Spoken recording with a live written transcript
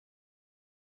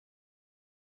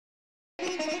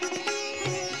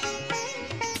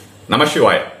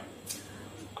நமசிவாய.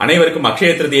 அனைவருக்கும் அக்ஷய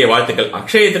திருதியை வாழ்த்துக்கள்.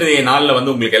 அக்ஷய திருதியை நாள்ல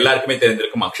உங்களுக்கு எல்லாருக்குமே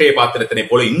தெரிந்திருக்கும். அக்ஷய பாத்திரத்தினை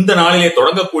போல இந்த நாளிலே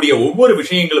தொடங்கக்கூடிய ஒவ்வொரு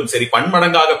விஷயங்களும் சரி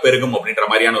பன்மடங்காக பெருகும் அப்படின்ற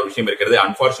மாதிரியான ஒரு விஷயம் இருக்கிறது.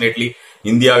 அன்பார்ச்சுனேட்லி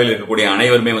இந்தியாவில் இருக்கக்கூடிய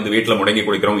அனைவருமே வீட்டுல முடங்கி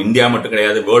குடிக்கிறோம். இந்தியா மட்டும்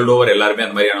கிடையாது, வேர்ல்டு ஓவர் எல்லாருமே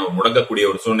அந்த மாதிரியான ஒரு முடங்கக்கூடிய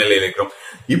ஒரு சூழ்நிலையில் இருக்கிறோம்.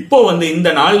 இப்போ இந்த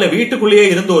நாள்ல வீட்டுக்குள்ளேயே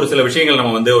இருந்து ஒரு சில விஷயங்கள்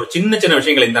நம்ம ஒரு சின்ன சின்ன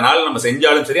விஷயங்கள் இந்த நாள் நம்ம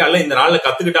செஞ்சாலும் சரி, அல்ல இந்த நாள்ல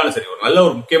கத்துக்கிட்டாலும் சரி, ஒரு நல்ல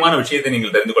ஒரு முக்கியமான விஷயத்தை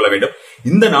நீங்கள் தெரிந்து கொள்ள வேண்டும்.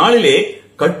 இந்த நாளிலே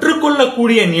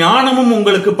கற்றுக்கொள்ளக்கூடிய ஞானமும்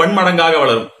உங்களுக்கு பன்மடங்காக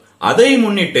வளரும். அதை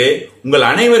முன்னிட்டு உங்கள்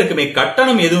அனைவருக்குமே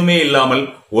கட்டணம் எதுவுமே இல்லாமல்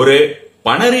ஒரு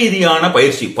பண ரீதியான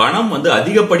பயிற்சி, பணம்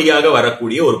அதிகப்படியாக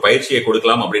வரக்கூடிய ஒரு பயிற்சியை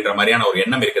கொடுக்கலாம் அப்படின்ற மாதிரியான ஒரு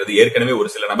எண்ணம் இருக்கிறது. ஏற்கனவே ஒரு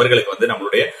சில நபர்களுக்கு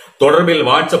நம்மளுடைய தொடர்பில்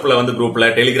வாட்ஸ்அப்ல குரூப்ல,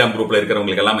 டெலிகிராம் குரூப்ல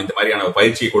இருக்கிறவங்களுக்கு எல்லாம் இந்த மாதிரியான ஒரு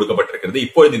பயிற்சி கொடுக்கப்பட்டிருக்கிறது.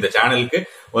 இப்பொழுது இந்த சேனலுக்கு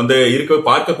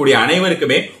பார்க்கக்கூடிய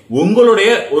அனைவருக்குமே உங்களுடைய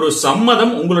ஒரு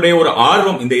சம்மதம், உங்களுடைய ஒரு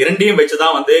ஆர்வம், இந்த இரண்டையும்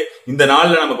வச்சுதான் இந்த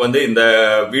நாள்ல நமக்கு இந்த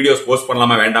வீடியோஸ் போஸ்ட்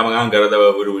பண்ணலாமா வேண்டாமாங்கிறத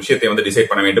ஒரு விஷயத்தை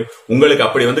டிசைட் பண்ண வேண்டும். உங்களுக்கு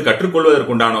அப்படி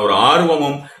கற்றுக்கொள்வதற்குண்டான ஒரு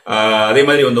ஆர்வமும், அதே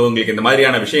மாதிரி உங்களுக்கு இந்த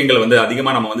மாதிரியான விஷயங்கள்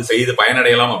அதிகமா நம்ம செய்து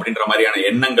பயனடையலாம் அப்படின்ற மாதிரியான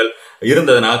எண்ணங்கள்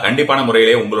இருந்ததுன்னா கண்டிப்பான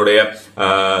முறையிலே உங்களுடைய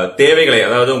தேவைகளை,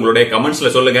 அதாவது உங்களுடைய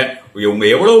கமெண்ட்ஸ்ல சொல்லுங்க. உங்க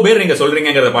எவ்வளவு பேர் நீங்க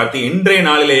சொல்றீங்கிறத பார்த்து இன்றைய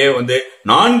நாளிலேயே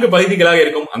 4 பகுதிகளாக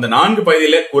இருக்கும். அந்த 4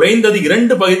 பகுதியில குறைந்தது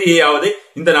 2 பகுதியாவது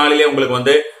இந்த நாளிலே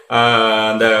உங்களுக்கு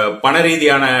அந்த பண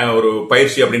ரீதியான ஒரு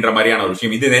பயிற்சி அப்படின்ற மாதிரியான ஒரு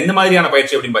விஷயம். இது எந்த மாதிரியான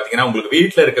பயிற்சி அப்படின்னு பாத்தீங்கன்னா, உங்களுக்கு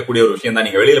வீட்டுல இருக்கக்கூடிய ஒரு விஷயம் தான்.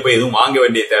 நீங்க வெளியில போய் எதுவும் வாங்க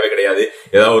வேண்டிய தேவை கிடையாது.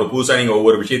 ஏதாவது ஒரு புதுசா நீங்க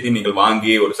ஒவ்வொரு விஷயத்தையும் நீங்கள்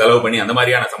வாங்கி ஒரு செலவு பண்ணி அந்த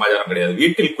மாதிரியான சமாச்சாரம் கிடையாது.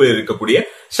 வீட்டில் இருக்கக்கூடிய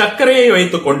சர்க்கரையை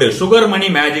வைத்துக் கொண்டு சுகர் மணி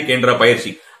மேஜிக் என்ற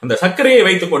பயிற்சி, அந்த சர்க்கரையை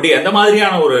வைத்துக் கொண்டு எந்த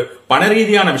மாதிரியான ஒரு பண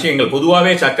ரீதியான விஷயங்கள்,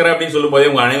 பொதுவாவே சர்க்கரை அப்படின்னு சொல்லும் போதே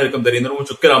உங்க அனைவருக்கும் தெரியும்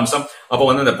சுக்கர அம்சம்.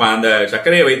 அப்ப அந்த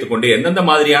சர்க்கரையை வைத்துக் கொண்டு எந்தெந்த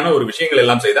மாதிரியான ஒரு விஷயங்கள்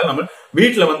எல்லாம் செய்தால் நம்ம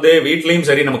வீட்டுல வீட்லயும்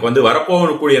சரி நமக்கு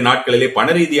வரப்போகக்கூடிய நாட்களிலே பண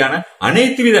ரீதியான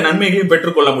அனைத்து வித நன்மைகளையும்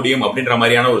பெற்றுக்கொள்ள முடியும் அப்படின்ற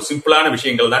மாதிரியான ஒரு சிம்பிளான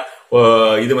விஷயங்கள் தான்.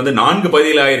 இது 4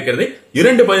 பகுதிகளாக இருக்கிறது.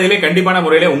 2 பகுதியிலே கண்டிப்பான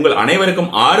முறையிலே உங்கள்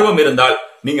அனைவருக்கும் ஆர்வம் இருந்தால்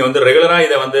நீங்க ரெகுலரா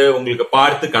இதை உங்களுக்கு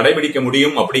பார்த்து கடைபிடிக்க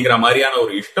முடியும் அப்படிங்கிற மாதிரியான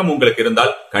ஒரு இஷ்டம் உங்களுக்கு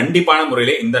இருந்தால் கண்டிப்பான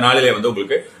முறையிலே இந்த நாளிலே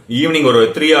உங்களுக்கு ஈவினிங் ஒரு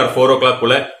 3 or 4 o'clock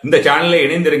குள்ள இந்த சேனல்ல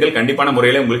இணைந்திருங்கள். கண்டிப்பான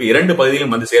முறையிலே உங்களுக்கு 2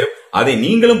 பகுதியிலும் சேரும். அதை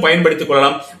நீங்களும் பயன்படுத்திக்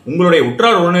கொள்ளலாம். உங்களுடைய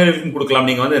உற்றார் உறவினர்களுக்கும் கொடுக்கலாம்.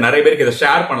 நீங்க நிறைய பேருக்கு இதை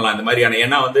ஷேர் பண்ணலாம். இந்த மாதிரியான,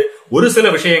 ஏன்னா ஒரு சில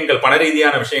விஷயங்கள் பண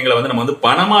ரீதியான விஷயங்களை நம்ம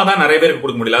பணமா தான் நிறைய பேருக்கு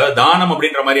கொடுக்க முடியல. அதாவது தானம்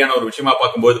அப்படின்ற மாதிரியான ஒரு விஷயமா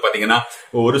பார்க்கும்போது பாத்தீங்கன்னா,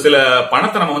 ஒரு சில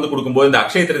பணத்தை நம்ம கொடுக்கும்போது இந்த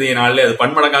அக்ஷய திருதியை நாளில் அது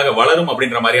பன்மடங்காக வளரும்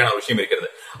அப்படின்ற மாதிரியான ஒரு விஷயம் இருக்கிறது.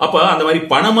 அப்ப அந்த மாதிரி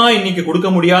பணமா இன்னைக்கு கொடுக்க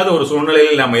முடியாத ஒரு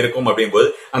சூழ்நிலையில் நம்ம இருக்கும் அப்படிங்கும்போது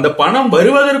அந்த பணம்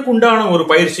வருவதற்குண்டான ஒரு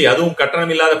பயிற்சி, அதுவும்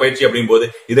கட்டணம் இல்லாத பயிற்சி அப்படிங்கும்போது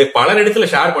இதை பலர் இடத்துல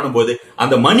ஷேர் பண்ணும்போது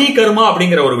அந்த மணி கர்மா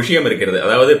அப்படிங்கிற ஒரு விஷயம் இருக்கிறது.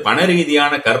 அதாவது பண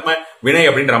ரீதியான கர்ம வினை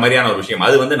அப்படின்ற மாதிரியான ஒரு விஷயம்.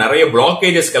 அது நிறைய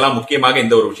பிளாக்கேஜஸ்க்கு எல்லாம் முக்கியமாக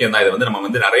இந்த ஒரு விஷயம் தான். இது நம்ம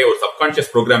நிறைய ஒரு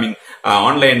சப்கான்சியஸ் ப்ரோக்ராமிங்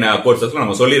ஆன்லைன் கோர்சஸ்ல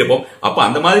நம்ம சொல்லியிருப்போம். அப்ப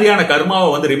அந்த மாதிரியான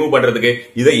கர்மாவை ரிமூவ் பண்றதுக்கு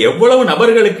இதை எவ்வளவு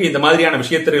நபர்களுக்கு இந்த மாதிரியான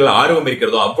விஷயத்தில் ஆர்வம்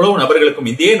இருக்கிறதோ அவ்வளவு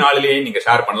நபர்களுக்கும் இதே நாளிலேயே நீங்க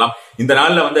ஷேர் பண்ணலாம். இந்த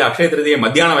நாள்ல அக்ஷய திருதியை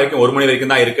மத்தியானம் வரைக்கும் 1 மணி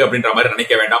வரைக்கும் தான் இருக்கு அப்படின்ற மாதிரி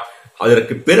நினைக்க வேண்டாம்.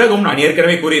 அதற்கு பிறகும் நான்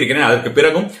ஏற்கனவே கூறியிருக்கிறேன், அதற்கு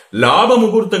பிறகும் லாப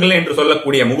முகூர்த்தங்கள் என்று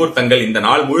சொல்லக்கூடிய முகூர்த்தங்கள் இந்த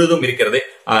நாள் முழுதும் இருக்கிறது.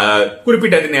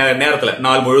 குறிப்பிட்ட நேரத்துல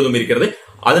நாள் முழுதும் இருக்கிறது.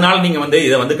 அதனால நீங்க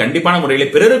இதை கண்டிப்பான முறையில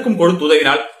பிறருக்கும் கொடுத்து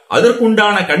உதவினால்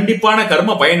அதற்குண்டான கண்டிப்பான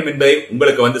கர்ம பயன் என்பதை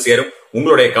உங்களுக்கு சேரும்.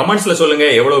 உங்களுடைய கமெண்ட்ஸ்ல சொல்லுங்க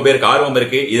எவ்வளவு பேருக்கு ஆர்வம்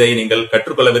இருக்கு, இதை நீங்கள்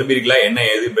கற்றுக்கொள்ள விரும்புகிறீர்களா, என்ன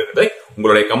ஏது என்பதை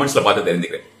உங்களுடைய கமெண்ட்ஸ்ல பார்த்து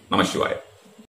தெரிஞ்சுக்கிறேன். நமசிவாய.